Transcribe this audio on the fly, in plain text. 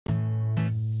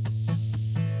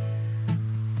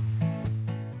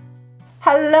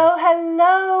Hello,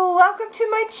 hello, welcome to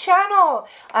my channel.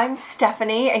 I'm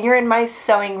Stephanie and you're in my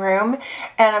sewing room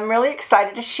and I'm really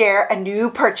excited to share a new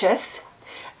purchase.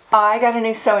 I got a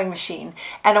new sewing machine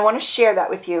and I want to share that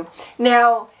with you.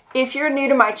 Now, if you're new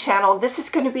to my channel, this is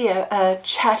going to be a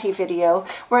chatty video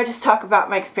where I just talk about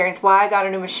my experience, why I got a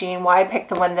new machine, why I picked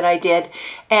the one that I did,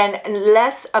 and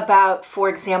less about, for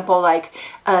example, like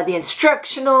the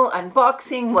instructional,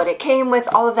 unboxing, what it came with,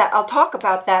 all of that. I'll talk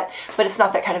about that, but it's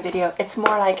not that kind of video. It's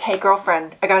more like, hey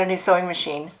girlfriend, I got a new sewing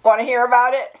machine. Want to hear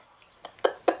about it?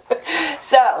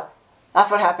 So, that's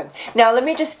what happened. Now let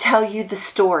me just tell you the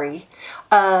story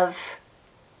of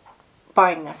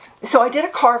buying this. So I did a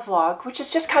car vlog, which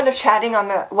is just kind of chatting on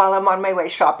while I'm on my way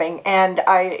shopping, and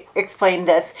I explained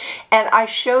this, and I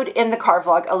showed in the car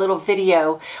vlog a little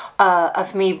video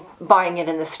of me buying it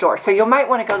in the store. So you might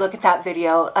want to go look at that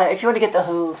video if you want to get the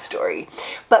whole story.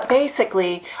 But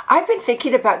basically, I've been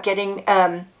thinking about getting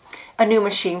a new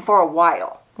machine for a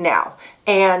while now,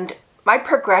 and my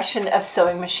progression of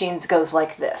sewing machines goes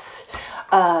like this.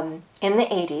 In the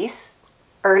 80s,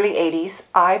 early 80s,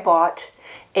 I bought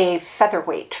a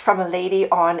featherweight from a lady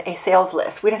on a sales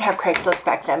list. We didn't have Craigslist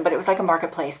back then, but it was like a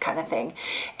marketplace kind of thing.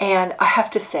 And I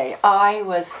have to say, I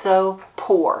was so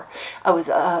poor. I was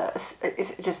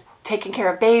just taking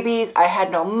care of babies. I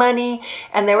had no money.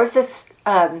 And there was this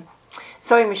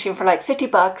sewing machine for like 50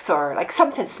 bucks or like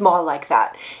something small like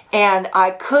that. And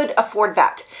I could afford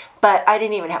that, but I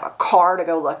didn't even have a car to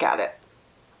go look at it.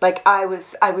 Like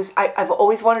I've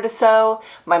always wanted to sew.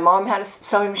 My mom had a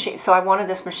sewing machine, so I wanted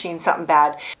this machine something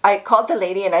bad. I called the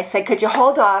lady and I said, could you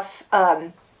hold off,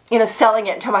 selling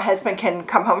it until my husband can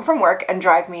come home from work and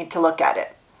drive me to look at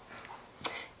it?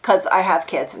 Because I have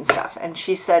kids and stuff. And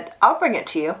she said, I'll bring it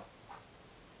to you.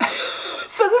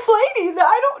 So this lady that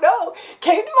I don't know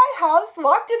came to my house,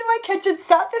 walked into my kitchen,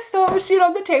 sat the sewing machine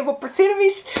on the table, proceeded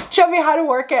to show me how to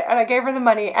work it, and I gave her the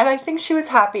money. And I think she was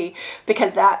happy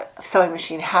because that sewing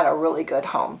machine had a really good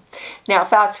home. Now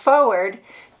fast forward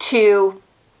to,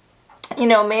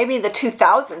 maybe the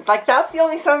 2000s. Like that's the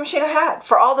only sewing machine I had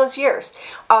for all those years.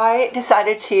 I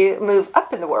decided to move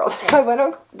up in the world. So I went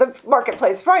on the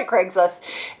marketplace, right, Craigslist,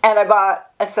 and I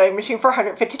bought a sewing machine for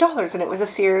 $150, and it was a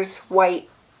Sears white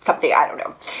something, I don't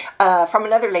know, from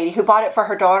another lady who bought it for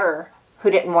her daughter who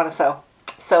didn't want to sew.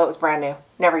 So it was brand new,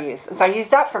 never used. And so I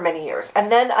used that for many years.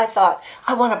 And then I thought,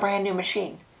 I want a brand new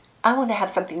machine. I want to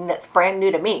have something that's brand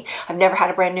new to me. I've never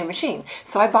had a brand new machine.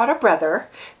 So I bought a Brother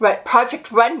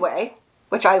Project Runway,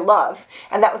 which I love.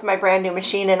 And that was my brand new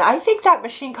machine. And I think that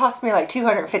machine cost me like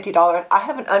 $250. I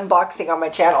have an unboxing on my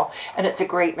channel, and it's a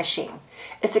great machine.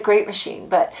 It's a great machine.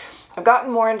 But I've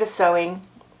gotten more into sewing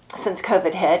since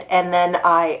COVID hit, and then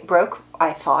I broke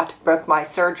my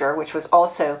serger, which was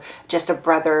also just a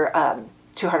Brother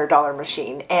 $200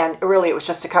 machine, and really it was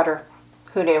just a cutter.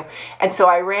 Who knew? And so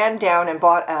I ran down and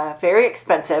bought a very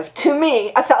expensive, to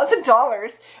me,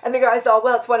 $1,000, and the guy's all,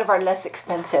 well, it's one of our less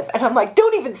expensive, and I'm like,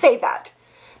 don't even say that.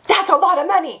 That's a lot of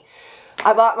money.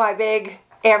 I bought my big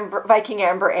Viking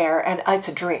Amber Air, and it's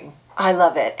a dream. I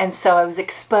love it. And so I was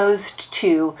exposed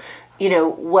to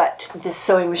what this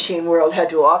sewing machine world had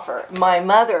to offer. My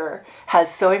mother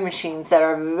has sewing machines that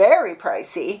are very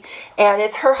pricey, and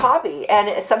it's her hobby, and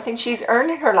it's something she's earned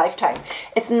in her lifetime.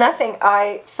 It's nothing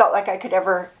I felt like I could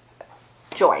ever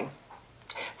join.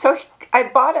 So I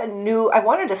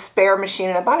wanted a spare machine,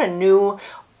 and I bought a new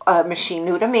machine,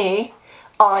 new to me,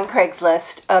 on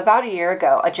Craigslist about a year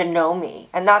ago, a Janome,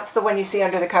 and that's the one you see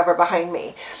under the cover behind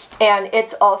me. And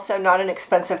it's also not an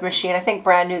expensive machine. I think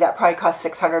brand new that probably cost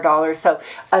 $600, so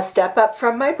a step up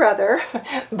from my brother,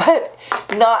 but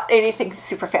not anything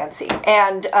super fancy.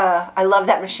 And I love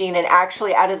that machine, and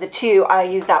actually out of the two, I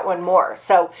use that one more.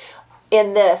 So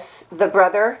in this, the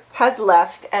Brother has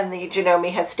left and the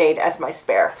Janome has stayed as my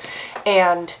spare.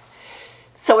 And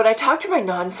so when I talk to my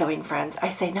non-sewing friends, I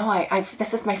say, no,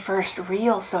 this is my first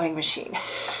real sewing machine.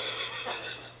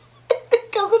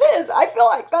 Because it is. I feel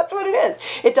like that's what it is.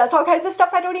 It does all kinds of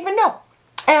stuff I don't even know.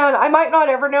 And I might not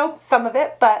ever know some of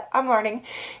it, but I'm learning.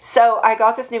 So I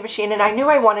got this new machine, and I knew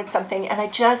I wanted something, and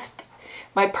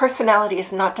my personality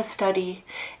is not to study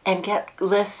and get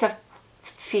lists of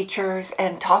features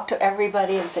and talk to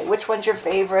everybody and say, which one's your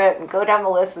favorite? And go down the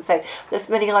list and say, this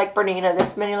many like Bernina,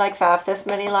 this many like Pfaff, this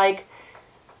many like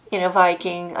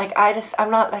Viking. Like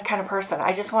I'm not that kind of person.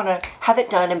 I just want to have it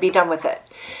done and be done with it.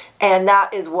 And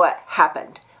that is what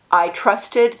happened. I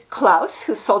trusted Klaus,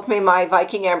 who sold me my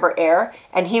Viking Amber Air,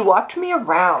 and he walked me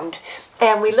around,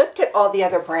 and we looked at all the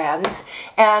other brands,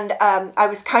 and I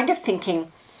was kind of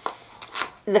thinking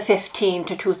the $1,500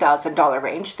 to $2,000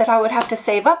 range that I would have to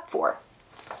save up for.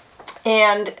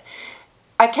 And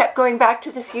I kept going back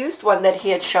to this used one that he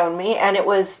had shown me, and it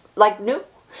was like new.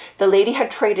 The lady had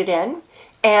traded in,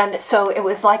 and so it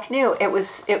was like new.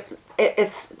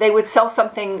 They would sell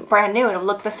something brand new and it would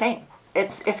look the same.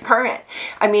 It's current.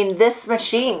 I mean, this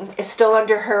machine is still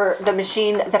under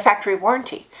the factory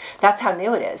warranty. That's how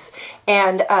new it is.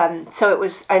 And so it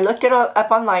was, I looked it up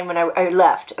online when I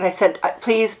left, and I said,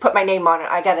 please put my name on it.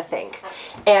 I got to think.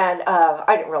 And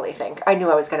I didn't really think. I knew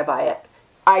I was going to buy it.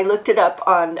 I looked it up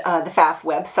on the Pfaff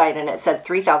website, and it said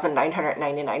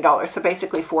 $3,999. So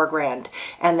basically $4,000,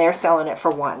 and they're selling it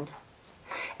for $1,000.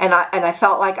 And I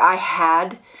felt like I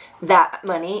had that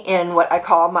money in what I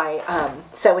call my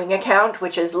sewing account,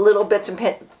 which is little bits and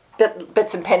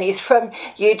pennies from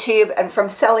YouTube and from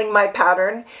selling my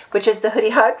pattern, which is the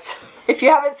Hoodie Hugs. If you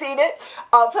haven't seen it,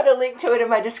 I'll put a link to it in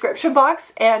my description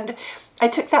box. And I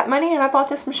took that money and I bought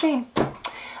this machine.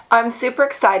 I'm super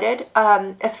excited.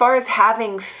 As far as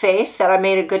having faith that I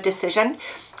made a good decision,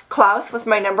 Klaus was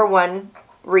my #1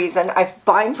 reason. I'm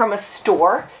buying from a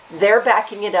store. They're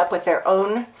backing it up with their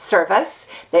own service.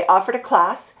 They offered a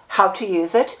class, how to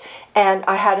use it, and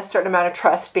I had a certain amount of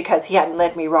trust because he hadn't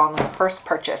led me wrong in the first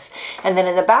purchase. And then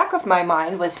in the back of my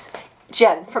mind was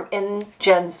Jen from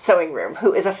Jen's Sewing Room,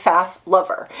 who is a Pfaff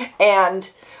lover,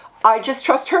 and I just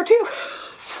trust her too.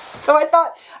 So I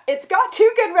thought, it's got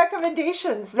 2 good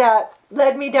recommendations that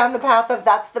led me down the path of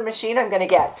that's the machine I'm going to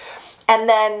get. And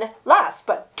then last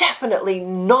but definitely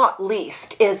not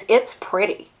least is it's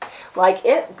pretty. Like,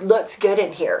 it looks good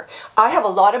in here. I have a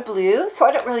lot of blue, so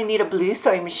I don't really need a blue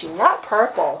sewing machine. That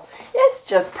purple, it's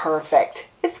just perfect.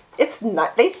 It's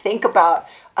not, they think about,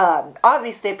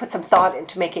 obviously they put some thought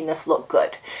into making this look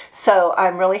good. So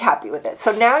I'm really happy with it.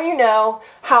 So now you know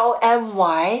how and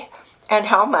why and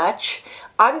how much.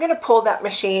 I'm going to pull that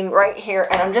machine right here,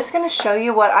 and I'm just going to show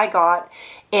you what I got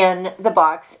in the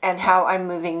box and how I'm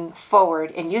moving forward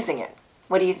in using it.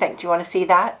 What do you think? Do you want to see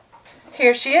that?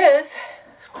 Here she is.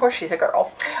 Of course she's a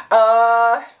girl.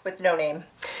 With no name.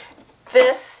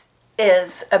 This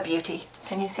is a beauty.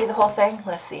 Can you see the whole thing?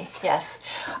 Let's see. Yes.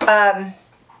 I'm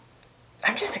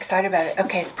just excited about it.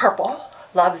 Okay, it's purple.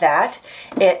 Love that.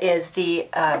 It is the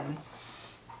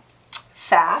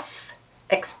Pfaff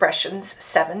Expressions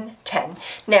 710.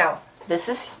 Now, this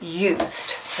is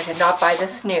used. I did not buy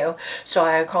this new, so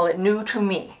I call it new to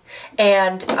me.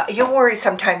 And you'll worry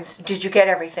sometimes, did you get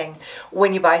everything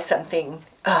when you buy something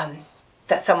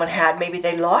that someone had? Maybe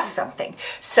they lost something.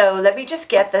 So let me just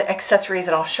get the accessories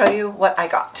and I'll show you what I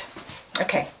got.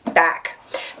 Okay, back.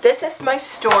 This is my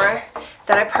store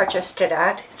that I purchased it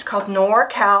at. It's called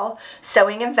Norcal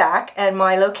Sewing and Vac, and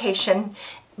my location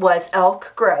was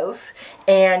Elk Grove.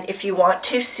 And if you want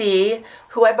to see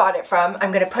who I bought it from,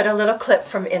 I'm going to put a little clip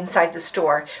from inside the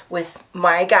store with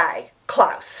my guy,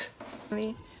 Klaus.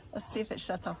 Let's see if it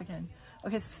shuts off again.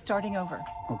 Okay, it's starting over.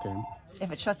 Okay. If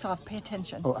it shuts off, pay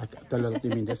attention. Oh, you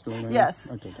mean this one? Yes.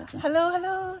 Okay, gotcha. Hello,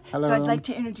 hello. Hello. So I'd like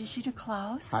to introduce you to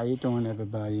Klaus. How you doing,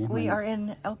 everybody? We are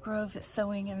in Elk Grove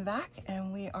Sewing and Vac,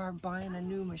 and we are buying a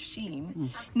new machine.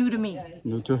 New to me.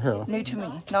 New to her. New to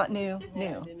me. Not new.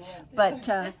 But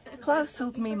Klaus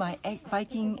sold me my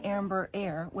Viking Amber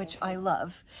Air, which I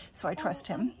love, so I trust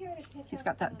him. He's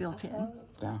got that built in.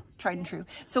 Yeah. Tried and true.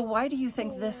 So why do you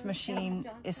think this machine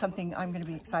is something I'm going to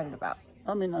be excited about?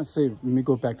 I mean, I'd say when we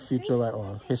go back future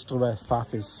or history,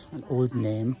 Pfaff is an old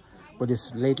name, but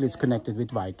lately it's connected with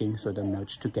Viking, so they're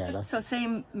merged together. So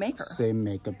same maker. Same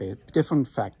maker, different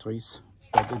factories,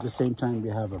 but at the same time we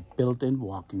have a built-in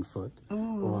walking foot.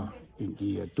 Ooh. Or in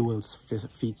the dual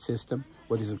feet system,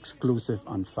 what is exclusive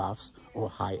on Pfaffs or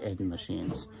high-end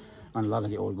machines. On a lot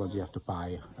of the old ones you have to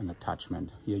buy an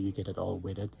attachment. Here you get it all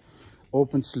with it.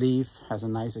 Open sleeve, has a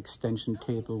nice extension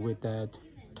table with that.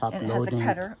 Top and it loading,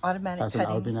 has a cutter, automatic has cutting.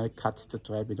 An automatic cuts the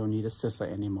thread. We don't need a scissor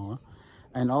anymore,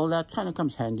 and all that kind of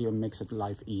comes handy and makes it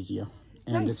life easier.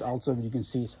 And nice. It's also, you can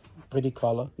see, pretty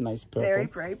color, nice purple. Very,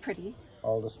 very pretty.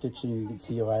 All the stitching you can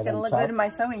see right on top. It's gonna look good in my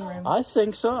sewing room. I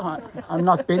think so. I've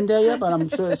not been there yet, but I'm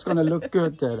sure it's gonna look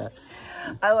good there.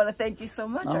 I want to thank you so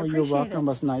much. I appreciate you're welcome.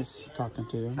 It It was nice talking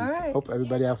to you. All right. Hope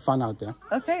everybody have fun out there.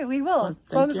 Okay, we will. Well,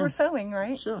 as long as we're sewing,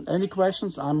 right? Sure. Any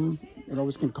questions? You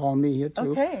always can call me here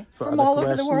too. Okay. For From other all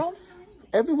questions. over the world?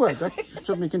 Everywhere.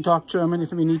 So we can talk German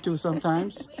if we need to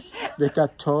sometimes. We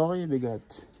got Tori, we got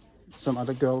some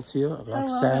other girls here,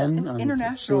 Roxanne. It's and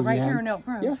international, Julianne. right here in Elk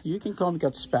Grove. Yeah, you can call. We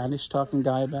got Spanish talking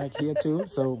guy back here too.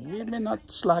 So we've been not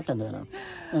slacking at them.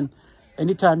 And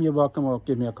anytime you're welcome, or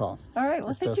give me a call. All right.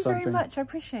 Well, thank you very much. I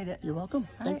appreciate it. You're welcome.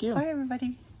 Thank you. Bye,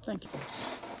 everybody. Thank you.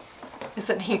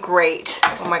 Isn't he great?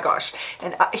 Oh my gosh.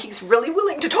 And he's really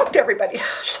willing to talk to everybody. I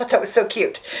just thought that was so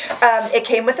cute. It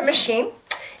came with a machine.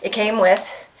 It came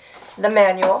with the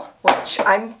manual, which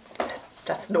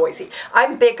that's noisy.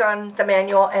 I'm big on the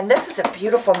manual, and this is a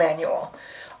beautiful manual.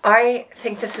 I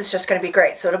think this is just going to be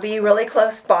great. So it'll be really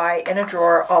close by in a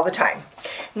drawer all the time.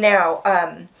 Now,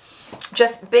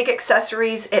 just big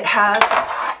accessories. It has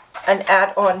an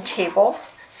add-on table.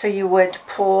 So you would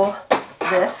pull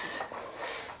this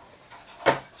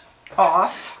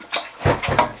off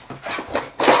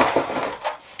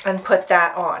and put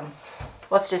that on.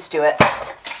 Let's just do it.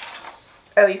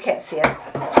 Oh, you can't see it.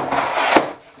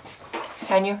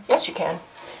 Can you? Yes, you can.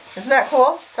 Isn't that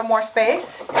cool? Some more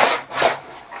space.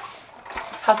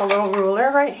 Has a little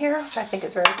ruler right here, which I think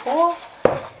is very cool.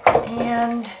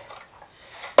 And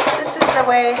this is the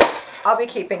way I'll be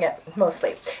keeping it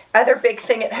mostly. Other big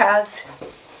thing it has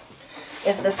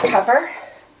is this cover.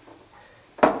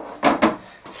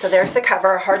 So there's the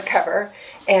cover, a hard cover,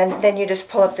 and then you just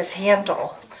pull up this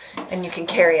handle and you can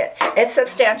carry it. It's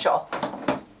substantial.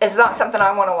 It's not something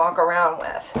I want to walk around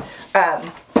with.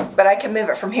 But I can move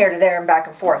it from here to there and back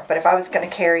and forth. But if I was going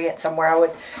to carry it somewhere, I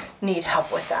would need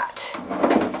help with that.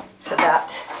 So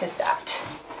that is that.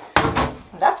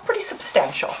 That's pretty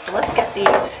substantial. So let's get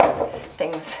these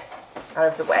things out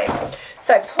of the way.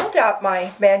 So I pulled out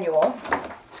my manual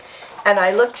and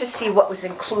I looked to see what was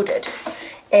included.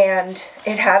 And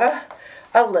it had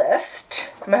a list.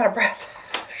 I'm out of breath.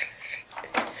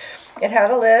 It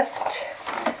had a list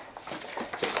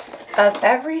of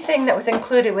everything that was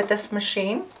included with this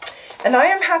machine. And I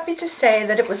am happy to say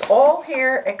that it was all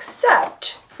here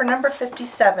except for number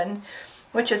 57,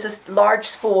 which is this large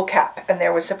spool cap, and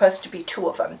there was supposed to be 2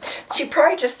 of them. She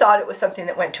probably just thought it was something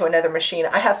that went to another machine.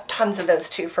 I have tons of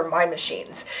those too for my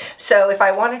machines. So if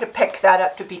I wanted to pick that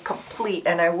up to be complete,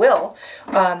 and I will,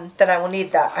 then I will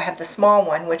need that. I have the small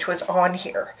one, which was on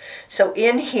here. So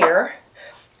in here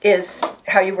is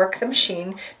how you work the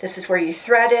machine. This is where you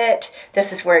thread it.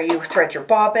 This is where you thread your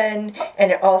bobbin. And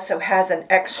it also has an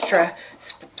extra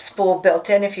spool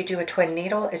built in if you do a twin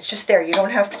needle. It's just there. You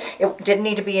don't have to, it didn't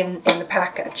need to be in the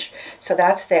package. So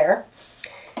that's there.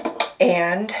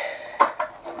 And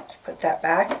let's put that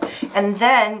back. And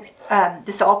then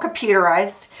this is all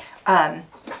computerized. And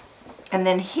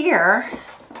then here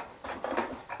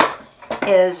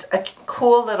is a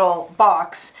cool little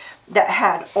box that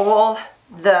had all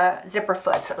the zipper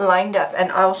foots lined up,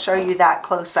 and I'll show you that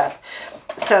close up.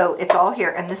 So it's all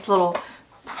here, and this little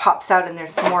pops out, and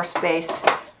there's some more space.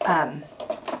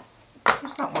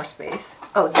 There's not more space.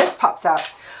 Oh, this pops out.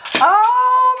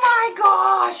 Oh my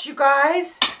gosh, you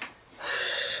guys.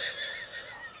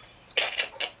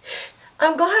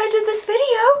 I'm glad I did this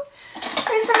video.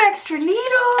 There's some extra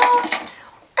needles.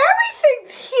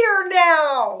 Everything's here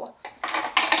now.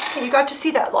 Okay, you got to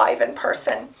see that live in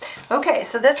person. Okay,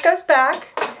 so this goes back.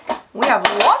 We have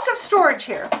lots of storage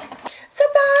here. So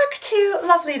back to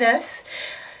loveliness.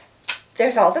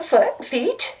 There's all the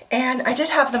feet, and I did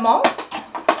have them all.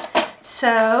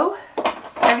 So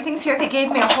everything's here. They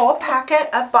gave me a whole packet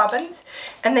of bobbins,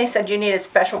 and they said you needed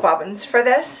special bobbins for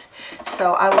this.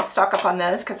 So I will stock up on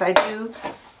those because I do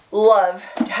love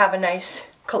to have a nice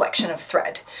collection of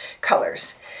thread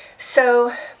colors.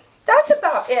 So that's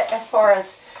about it as far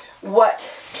as what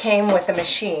came with the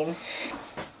machine.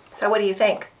 So what do you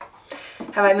think?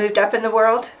 Have I moved up in the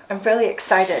world? I'm really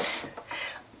excited.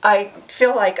 I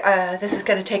feel like this is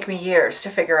going to take me years to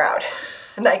figure out.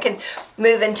 And I can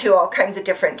move into all kinds of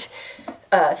different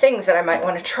things that I might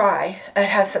want to try. It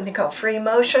has something called free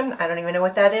motion. I don't even know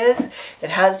what that is.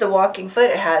 It has the walking foot.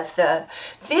 It has the...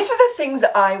 These are the things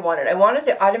that I wanted. I wanted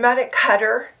the automatic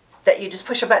cutter that you just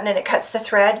push a button and it cuts the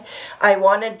thread. I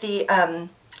wanted the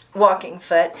walking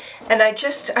foot, and I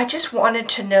just wanted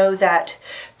to know that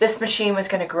this machine was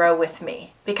going to grow with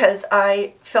me, because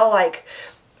I feel like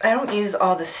I don't use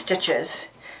all the stitches,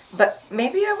 but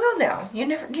maybe I will now. You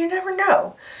never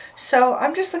know. So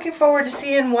I'm just looking forward to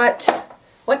seeing what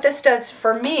this does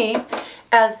for me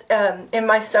as in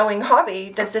my sewing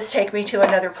hobby. Does this take me to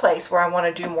another place where I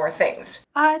want to do more things?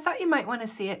 I thought you might want to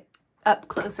see it up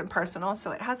close and personal.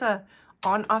 So it has a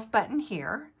on-off button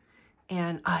here.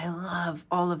 And I love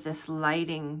all of this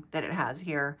lighting that it has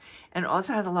here. And it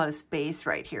also has a lot of space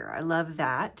right here. I love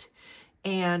that.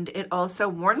 And it also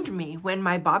warned me when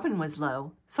my bobbin was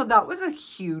low. So that was a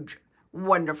huge,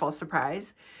 wonderful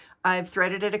surprise. I've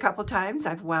threaded it a couple times.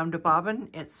 I've wound a bobbin.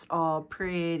 It's all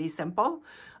pretty simple.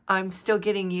 I'm still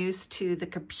getting used to the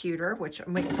computer, which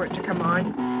I'm waiting for it to come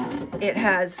on. It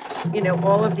has, you know,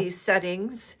 all of these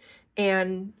settings.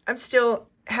 And I'm still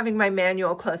having my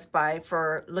manual close by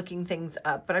for looking things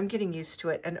up, but I'm getting used to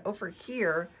it. And over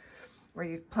here, where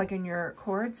you plug in your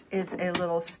cords, is a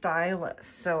little stylus.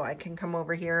 So I can come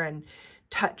over here and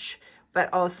touch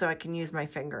but also I can use my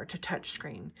finger to touch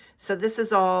screen. So this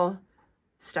is all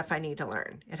stuff I need to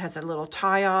learn. It has a little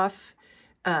tie off,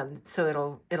 so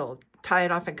it'll tie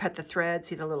it off and cut the thread.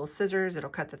 See the little scissors, it'll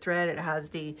cut the thread. It has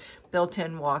the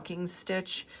built-in walking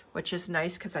stitch, which is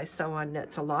nice because I sew on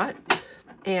knits a lot.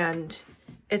 And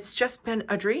it's just been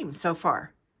a dream so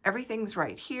far. Everything's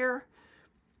right here.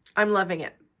 I'm loving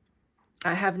it.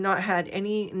 I have not had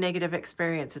any negative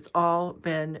experience. It's all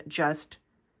been just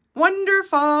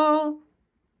wonderful.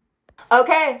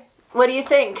 Okay, what do you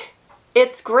think?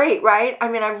 It's great, right? I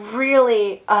mean, I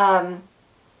really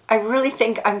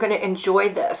think I'm going to enjoy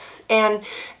this. And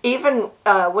even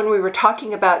when we were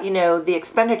talking about, you know, the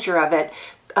expenditure of it,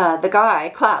 the guy,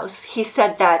 Klaus, he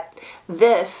said that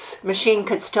this machine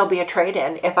could still be a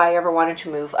trade-in if I ever wanted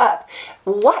to move up.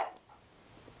 What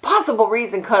possible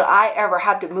reason could I ever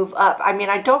have to move up? I mean,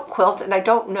 I don't quilt and I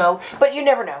don't know, but you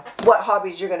never know what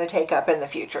hobbies you're going to take up in the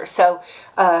future. So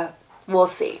we'll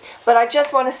see. But I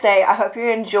just want to say, I hope you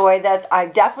enjoy this. I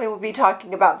definitely will be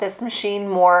talking about this machine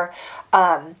more.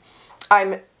 I'm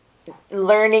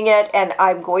learning it, and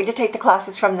I'm going to take the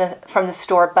classes from the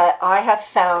store, but I have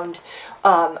found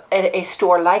a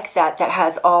store like that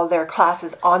has all their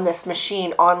classes on this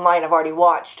machine online. I've already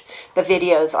watched the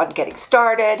videos on getting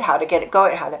started, how to get it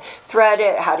going, how to thread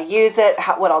it, how to use it,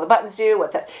 what all the buttons do,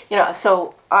 what the, you know,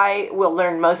 so I will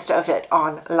learn most of it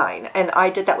online. And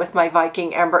I did that with my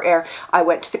Viking Amber Air. I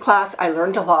went to the class, I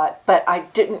learned a lot, but I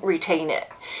didn't retain it.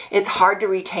 It's hard to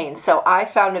retain. So I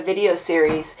found a video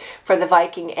series for the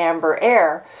Viking Amber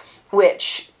Air,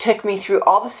 which took me through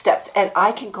all the steps, and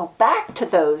I can go back to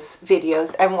those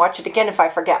videos and watch it again if I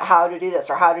forget how to do this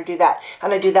or how to do that,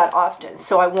 and I do that often.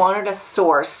 So I wanted a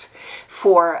source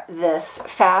for this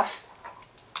Pfaff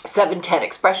 710,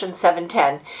 Expression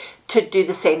 710, to do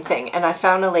the same thing. And I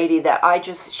found a lady that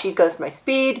she goes my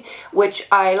speed, which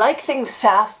I like things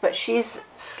fast, but she's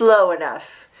slow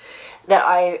enough that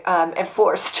I am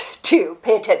forced to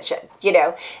pay attention, you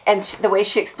know, and the way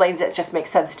she explains it just makes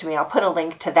sense to me. I'll put a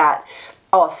link to that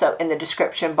also in the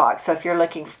description box. So if you're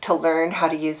looking to learn how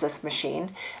to use this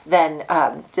machine, then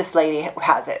this lady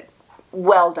has it.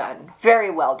 Well done, very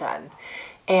well done.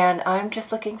 And I'm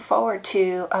just looking forward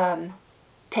to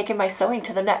taking my sewing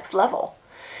to the next level.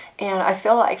 And I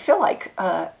feel like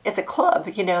it's a club,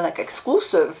 you know, like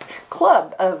exclusive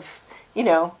club of, you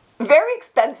know, very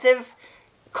expensive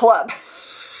club,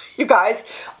 you guys.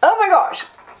 Oh my gosh.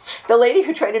 The lady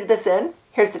who traded this in,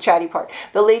 here's the chatty part.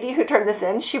 The lady who turned this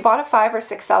in, she bought a $5,000 or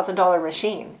 $6,000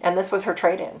 machine, and this was her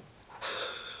trade-in.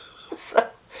 So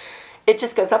it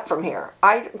just goes up from here.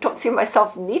 I don't see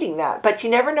myself needing that, but you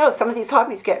never know. Some of these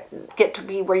hobbies get to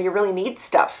be where you really need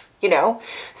stuff, you know.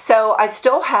 So I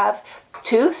still have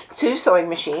two sewing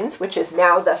machines, which is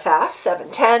now the Pfaff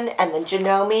 710 and the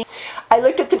Janome. I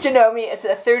looked at the Janome. It's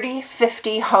a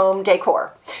 3050 home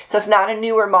decor. So it's not a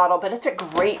newer model, but it's a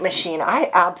great machine.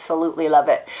 I absolutely love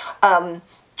it.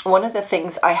 One of the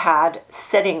things I had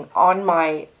sitting on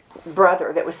my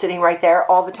brother that was sitting right there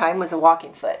all the time was a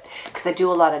walking foot, because I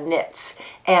do a lot of knits,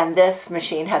 and this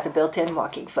machine has a built-in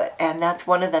walking foot, and that's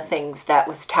one of the things that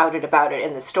was touted about it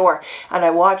in the store. And I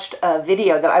watched a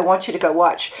video that I want you to go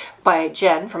watch by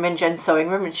Jen from In Jen's Sewing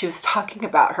Room, and she was talking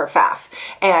about her Pfaff,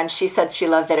 and she said she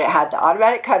loved that it had the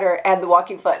automatic cutter and the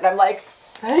walking foot, and I'm like,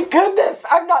 thank goodness.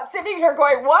 I'm not sitting here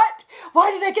going, what?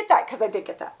 Why did I get that? Because I did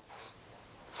get that.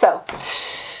 So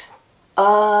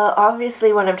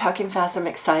obviously when I'm talking fast, I'm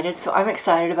excited. So I'm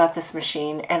excited about this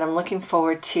machine, and I'm looking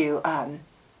forward to,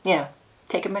 you know,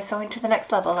 taking my sewing to the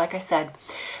next level, like I said.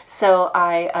 So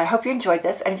I hope you enjoyed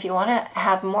this. And if you want to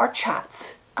have more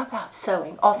chats about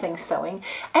sewing, all things sewing,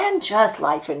 and just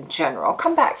life in general,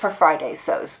 come back for Friday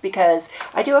Sews, because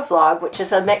I do a vlog, which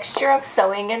is a mixture of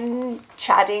sewing and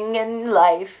chatting and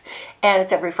life, and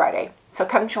it's every Friday. So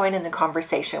come join in the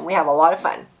conversation. We have a lot of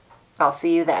fun. I'll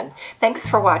see you then. Thanks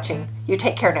for watching. You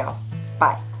take care now.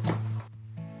 Bye.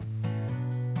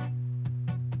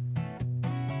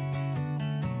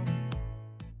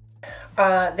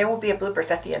 There will be a bloopers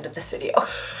at the end of this video.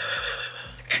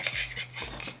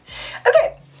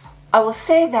 Okay. I will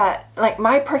say that, like,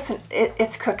 my person,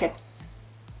 it's crooked.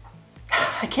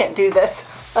 I can't do this.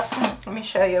 Let me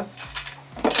show you.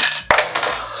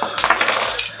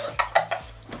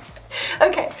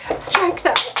 Okay, strike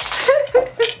that.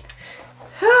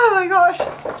 Oh my gosh.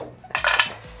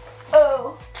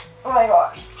 Oh my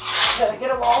gosh. Did I get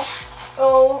them all?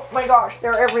 Oh my gosh,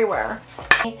 they're everywhere.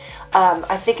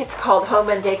 I think it's called Home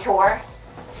and Decor.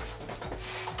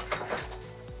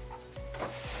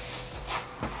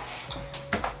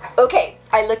 Okay,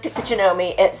 I looked at the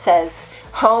Janome. It says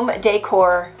Home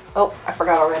Decor. Oh, I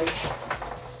forgot already.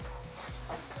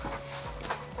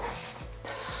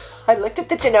 I looked at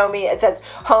the Janome. It says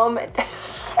home.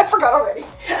 I forgot already.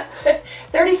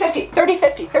 30/50,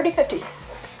 30/50, 30/50.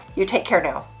 You take care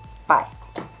now. Bye.